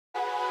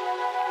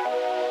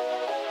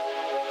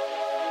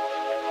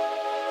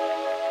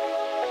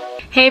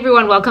Hey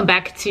everyone, welcome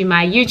back to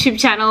my YouTube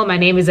channel. My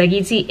name is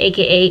Agiti,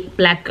 aka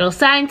Black Girl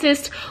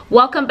Scientist.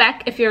 Welcome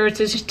back if you're a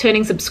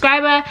returning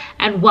subscriber,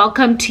 and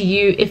welcome to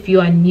you if you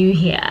are new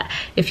here.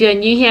 If you're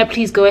new here,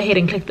 please go ahead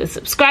and click the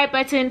subscribe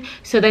button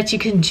so that you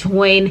can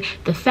join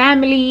the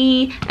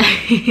family.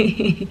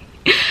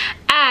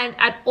 And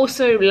I'd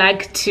also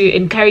like to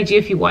encourage you,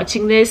 if you're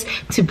watching this,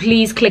 to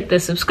please click the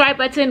subscribe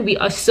button. We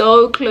are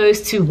so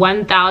close to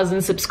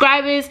 1,000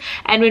 subscribers,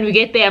 and when we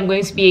get there, I'm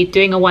going to be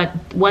doing a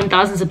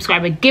 1,000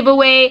 subscriber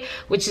giveaway,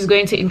 which is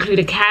going to include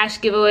a cash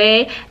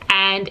giveaway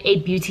and a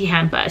beauty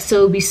hamper.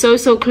 So we'll be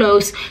so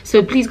close.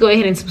 So please go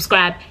ahead and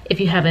subscribe if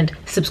you haven't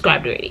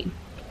subscribed already.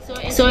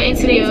 So in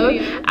today's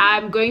video,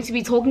 I'm going to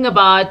be talking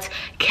about,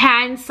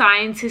 can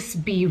scientists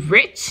be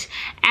rich,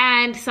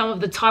 and some of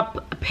the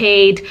top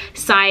paid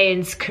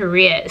science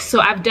careers. So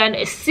I've done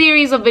a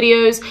series of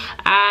videos,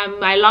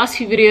 my last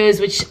few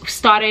videos, which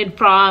started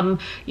from,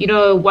 you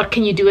know, what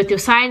can you do with your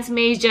science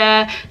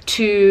major,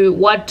 to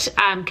what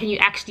can you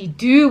actually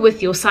do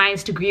with your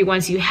science degree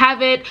once you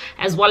have it,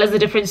 as well as the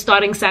different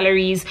starting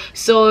salaries.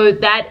 So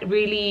that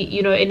really,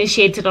 you know,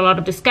 initiated a lot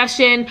of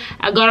discussion.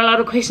 I got a lot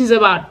of questions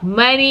about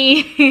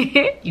money.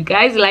 You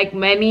guys like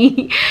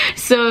money.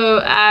 So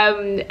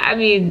I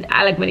mean,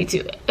 I like money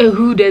too.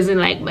 Who doesn't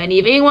like money?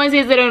 If anyone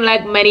says they don't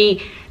like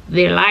money,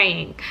 they're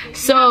lying.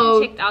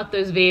 So check out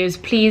those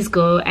videos, please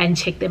go and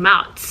check them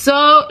out.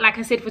 So like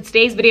I said, for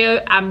today's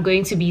video, I'm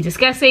going to be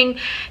discussing,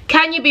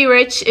 can you be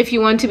rich if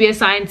you want to be a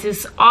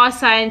scientist? Are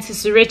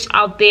scientists rich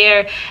out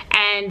there?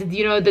 And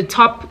you know, the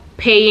top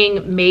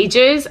paying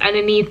majors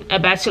underneath a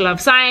Bachelor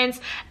of Science,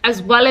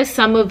 as well as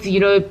some of, you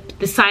know,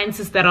 the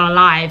scientists that are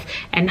alive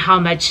and how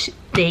much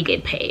they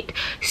get paid.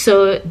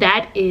 So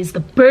that is the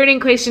burning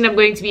question I'm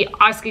going to be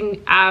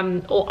asking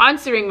or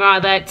answering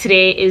rather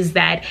today, is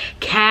that,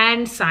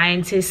 can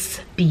scientists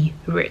be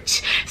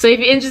rich? So if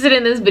you're interested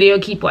in this video,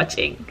 keep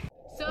watching.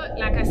 So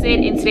like I said,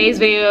 in today's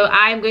video,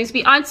 I'm going to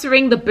be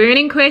answering the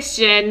burning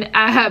question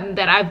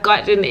that I've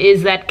gotten,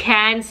 is that,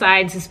 can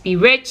scientists be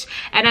rich?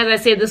 And as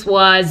I said, this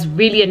was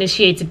really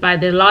initiated by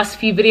the last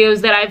few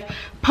videos that I've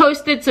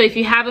posted. So if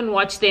you haven't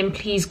watched them,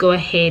 please go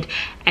ahead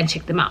and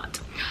check them out.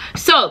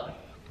 So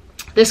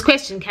this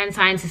question, can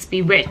scientists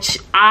be rich?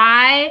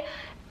 I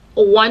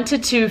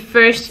wanted to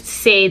first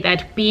say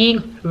that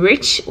being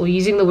rich, or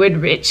using the word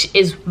rich,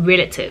 is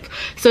relative.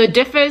 So it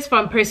differs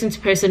from person to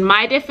person.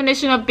 My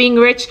definition of being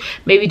rich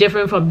may be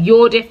different from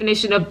your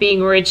definition of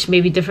being rich,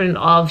 maybe different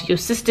of your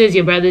sisters,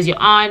 your brothers, your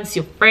aunts,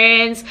 your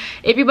friends.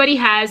 Everybody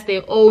has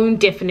their own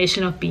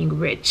definition of being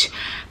rich.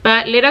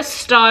 But let us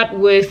start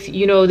with,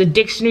 you know, the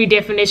dictionary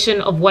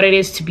definition of what it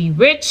is to be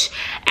rich.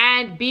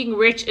 And being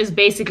rich is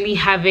basically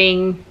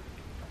having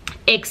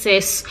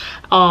excess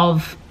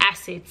of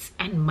assets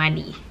and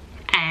money.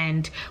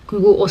 And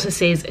Google also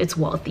says it's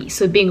wealthy.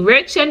 So being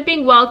rich and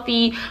being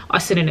wealthy are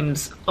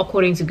synonyms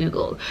according to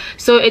Google.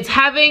 So it's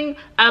having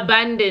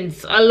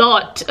abundance, a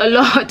lot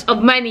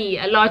of money,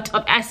 a lot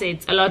of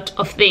assets, a lot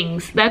of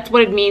things. That's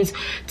what it means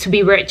to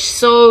be rich.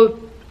 So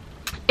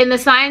in the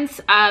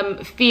science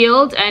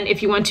field, and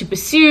if you want to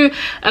pursue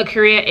a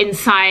career in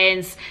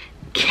science,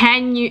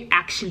 can you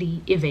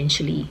actually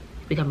eventually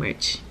become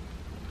rich?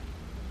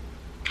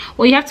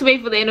 Well, you have to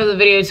wait for the end of the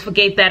video to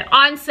get that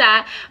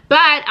answer.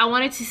 But I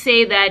wanted to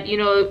say that, you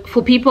know,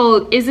 for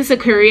people, is this a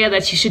career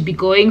that you should be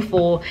going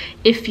for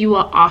if you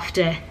are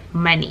after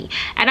money?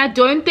 And I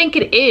don't think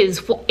it is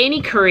for any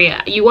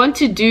career. You want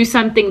to do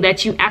something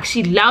that you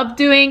actually love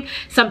doing,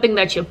 something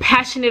that you're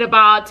passionate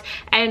about.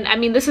 And I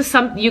mean, this is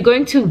something you're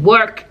going to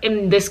work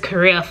in this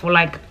career for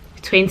like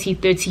 20,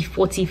 30,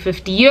 40,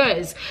 50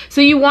 years. So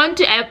you want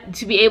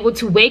to be able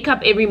to wake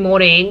up every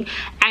morning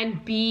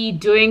and be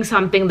doing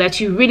something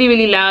that you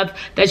really love,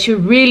 that you're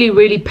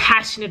really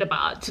passionate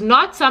about,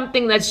 not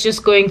something that's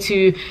just going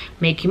to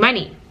make you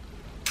money,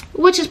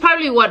 which is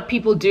probably what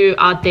people do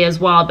out there as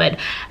well. But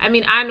I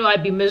mean, I know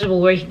I'd be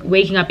miserable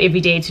waking up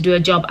every day to do a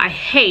job I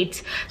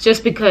hate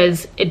just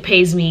because it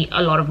pays me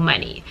a lot of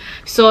money.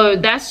 So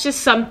that's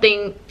just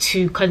something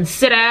to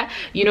consider,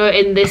 you know,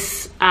 in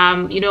this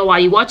you know, while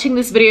you're watching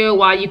this video,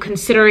 while you're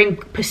considering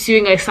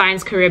pursuing a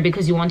science career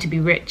because you want to be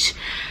rich.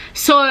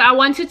 So I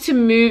wanted to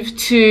move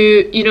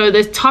to, you know,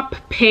 the top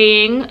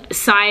paying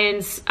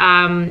science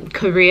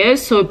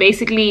careers. So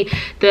basically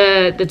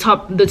the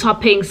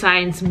top paying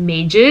science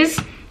majors.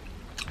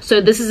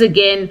 So this is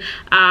again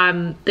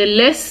the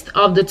list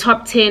of the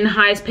top 10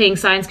 highest paying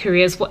science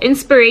careers for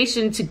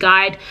inspiration to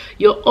guide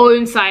your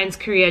own science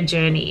career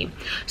journey.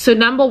 So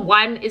number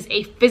 1 is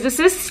a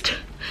physicist,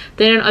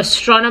 then an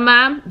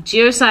astronomer,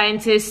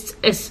 geoscientist,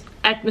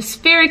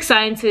 atmospheric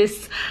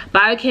scientists,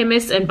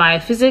 biochemists and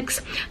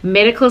biophysics,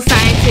 medical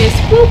scientists,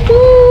 whoop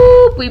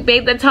whoop, we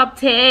made the top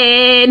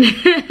 10,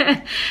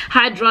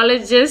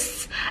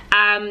 hydrologists,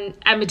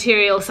 and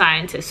material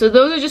scientists. So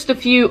those are just a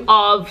few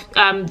of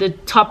the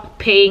top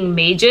paying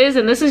majors,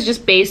 and this is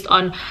just based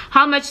on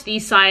how much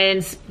these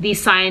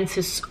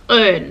scientists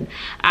earn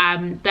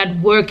that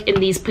work in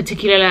these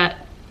particular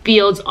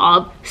fields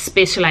of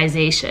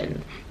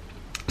specialization.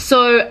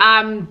 So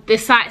the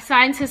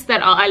scientists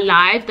that are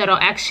alive that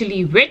are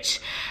actually rich,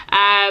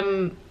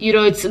 you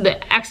know, it's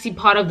actually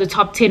part of the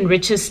top 10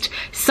 richest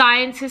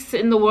scientists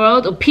in the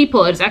world, or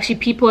people. It's actually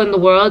people in the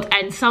world,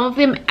 and some of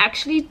them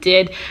actually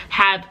did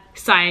have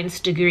science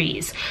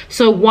degrees.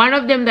 So one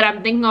of them that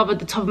I'm thinking of at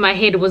the top of my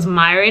head was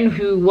Myron,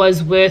 who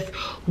was worth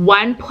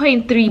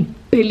 1.3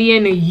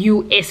 billion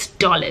US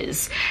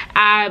dollars,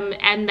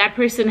 and that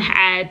person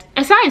had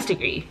a science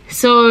degree.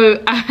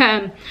 So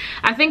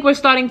I think we're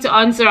starting to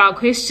answer our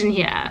question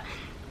here.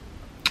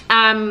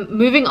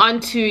 Moving on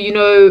to, you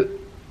know,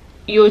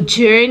 your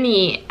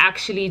journey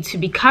actually to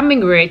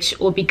becoming rich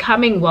or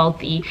becoming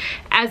wealthy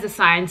as a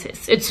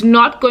scientist. It's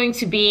not going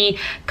to be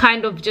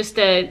kind of just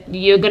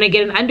you're going to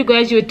get an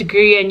undergraduate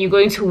degree and you're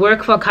going to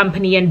work for a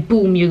company and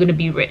boom, you're going to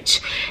be rich.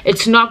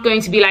 It's not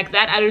going to be like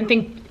that. I don't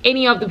think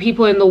any of the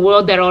people in the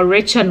world that are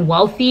rich and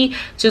wealthy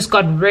just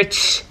got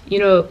rich, you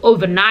know,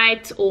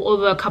 overnight or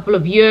over a couple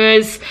of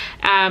years.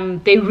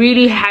 They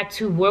really had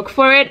to work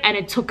for it, and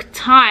it took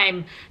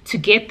time to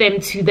get them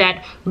to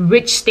that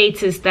rich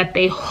status that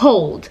they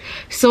hold.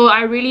 So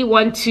I really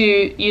want to,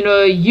 you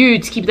know, you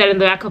to keep that in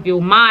the back of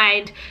your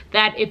mind,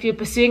 that if you're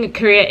pursuing a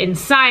career in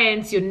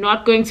science, you're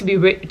not going to be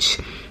rich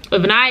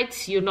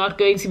overnight. You're not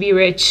going to be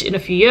rich in a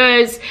few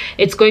years.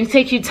 It's going to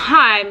take you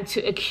time to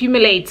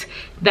accumulate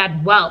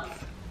that wealth.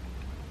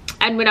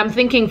 And when I'm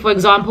thinking, for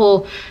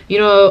example, you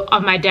know,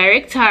 of my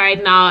director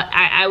right now,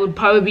 I would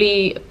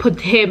probably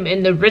put him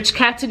in the rich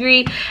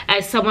category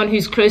as someone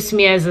who's close to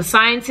me as a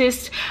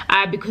scientist,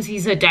 because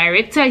he's a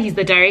director. He's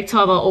the director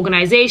of our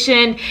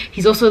organization.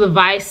 He's also the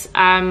vice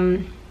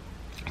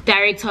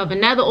director of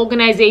another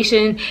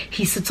organization.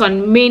 He sits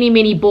on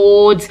many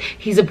boards.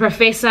 He's a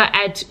professor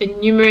at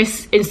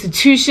numerous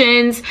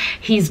institutions.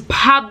 He's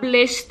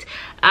published,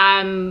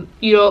 you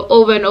know,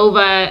 over and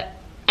over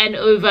and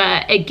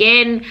over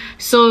again.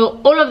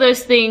 So all of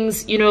those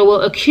things, you know, will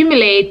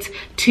accumulate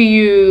to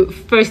you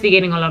firstly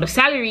getting a lot of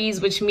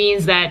salaries, which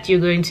means that you're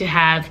going to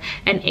have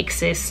an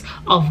excess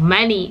of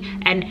money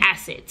and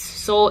assets.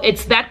 So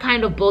it's that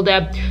kind of build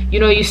up. You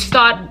know, you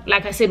start,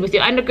 like I said, with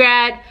your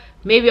undergrad.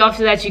 Maybe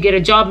after that you get a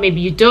job,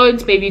 maybe you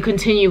don't, maybe you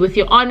continue with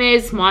your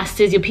honors,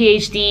 masters, your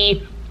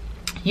PhD,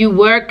 you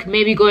work,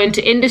 maybe go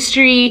into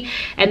industry,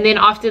 and then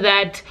after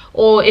that,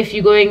 or if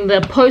you're going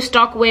the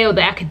postdoc way or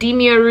the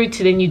academia route,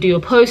 then you do your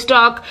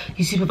postdoc,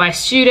 you supervise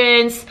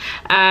students,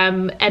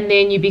 and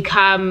then you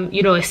become,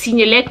 you know, a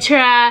senior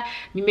lecturer.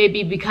 You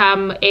maybe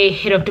become a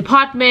head of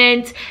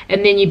department,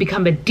 and then you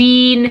become a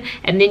dean,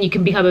 and then you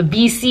can become a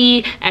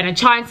VC and a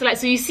chancellor.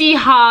 So you see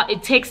how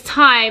it takes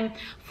time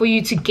for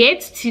you to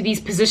get to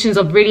these positions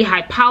of really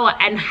high power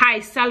and high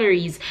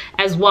salaries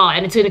as well.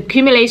 And it's an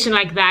accumulation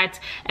like that.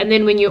 And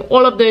then when you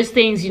all of those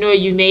things, you know,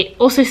 you may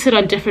also sit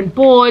on different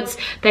boards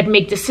that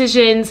make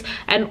decisions,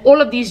 and all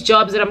of these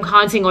jobs that I'm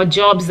counting are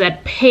jobs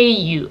that pay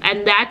you,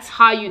 and that's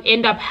how you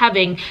end up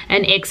having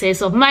an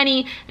excess of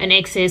money, an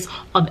excess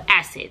of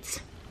assets.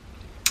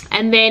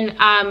 And then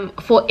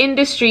for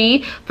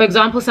industry, for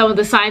example, some of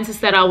the scientists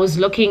that I was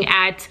looking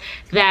at,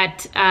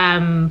 that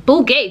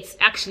Bill Gates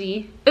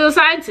actually is a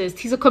scientist.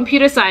 He's a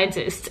computer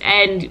scientist,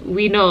 and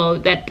we know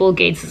that Bill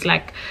Gates is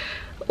like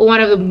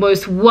one of the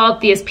most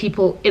wealthiest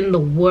people in the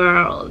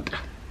world.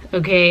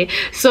 Okay,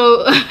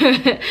 so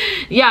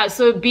yeah,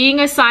 so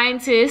being a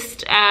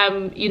scientist,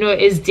 you know,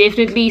 is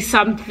definitely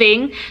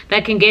something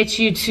that can get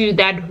you to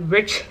that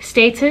rich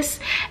status,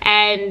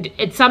 and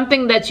it's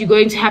something that you're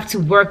going to have to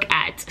work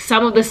at.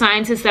 Some of the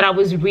scientists that I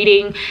was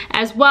reading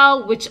as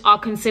well, which are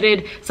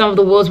considered some of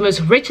the world's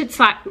most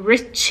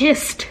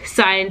richest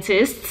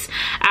scientists,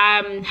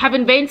 have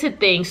invented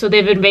things. So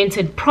they've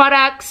invented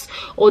products,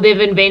 or they've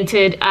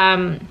invented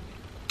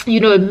you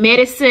know,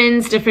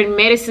 medicines, different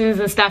medicines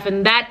and stuff,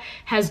 and that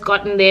has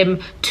gotten them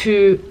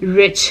to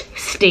rich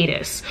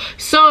status.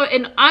 So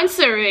in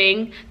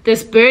answering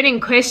this burning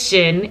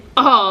question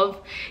of,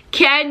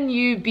 can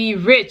you be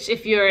rich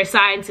if you're a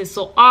scientist,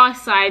 or are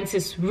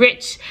scientists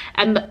rich?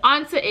 And the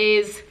answer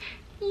is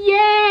yes.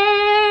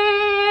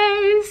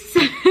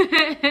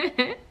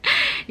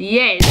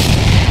 Yes,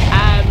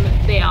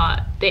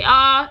 they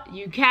are.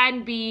 You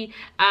can be,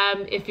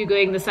 if you're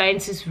going the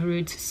scientist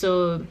route.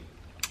 So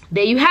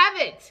there you have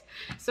it.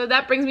 So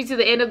that brings me to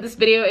the end of this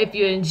video. If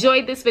you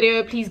enjoyed this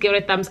video, please give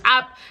it a thumbs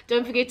up.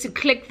 Don't forget to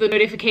click the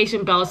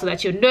notification bell so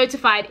that you're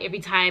notified every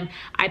time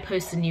I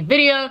post a new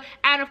video.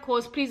 And of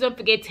course, please don't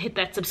forget to hit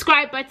that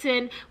subscribe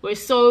button. We're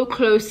so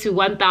close to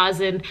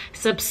 1,000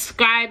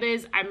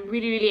 subscribers. I'm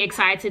really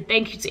excited.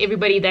 Thank you to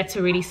everybody that's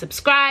already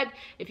subscribed.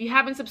 If you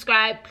haven't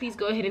subscribed, please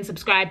go ahead and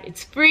subscribe.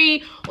 It's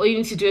free. All you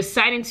need to do is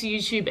sign into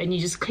YouTube and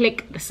you just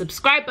click the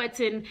subscribe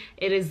button.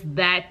 It is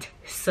that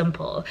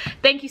simple.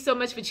 Thank you so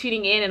much for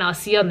tuning in, and I'll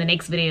see you on the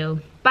next video.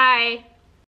 Bye.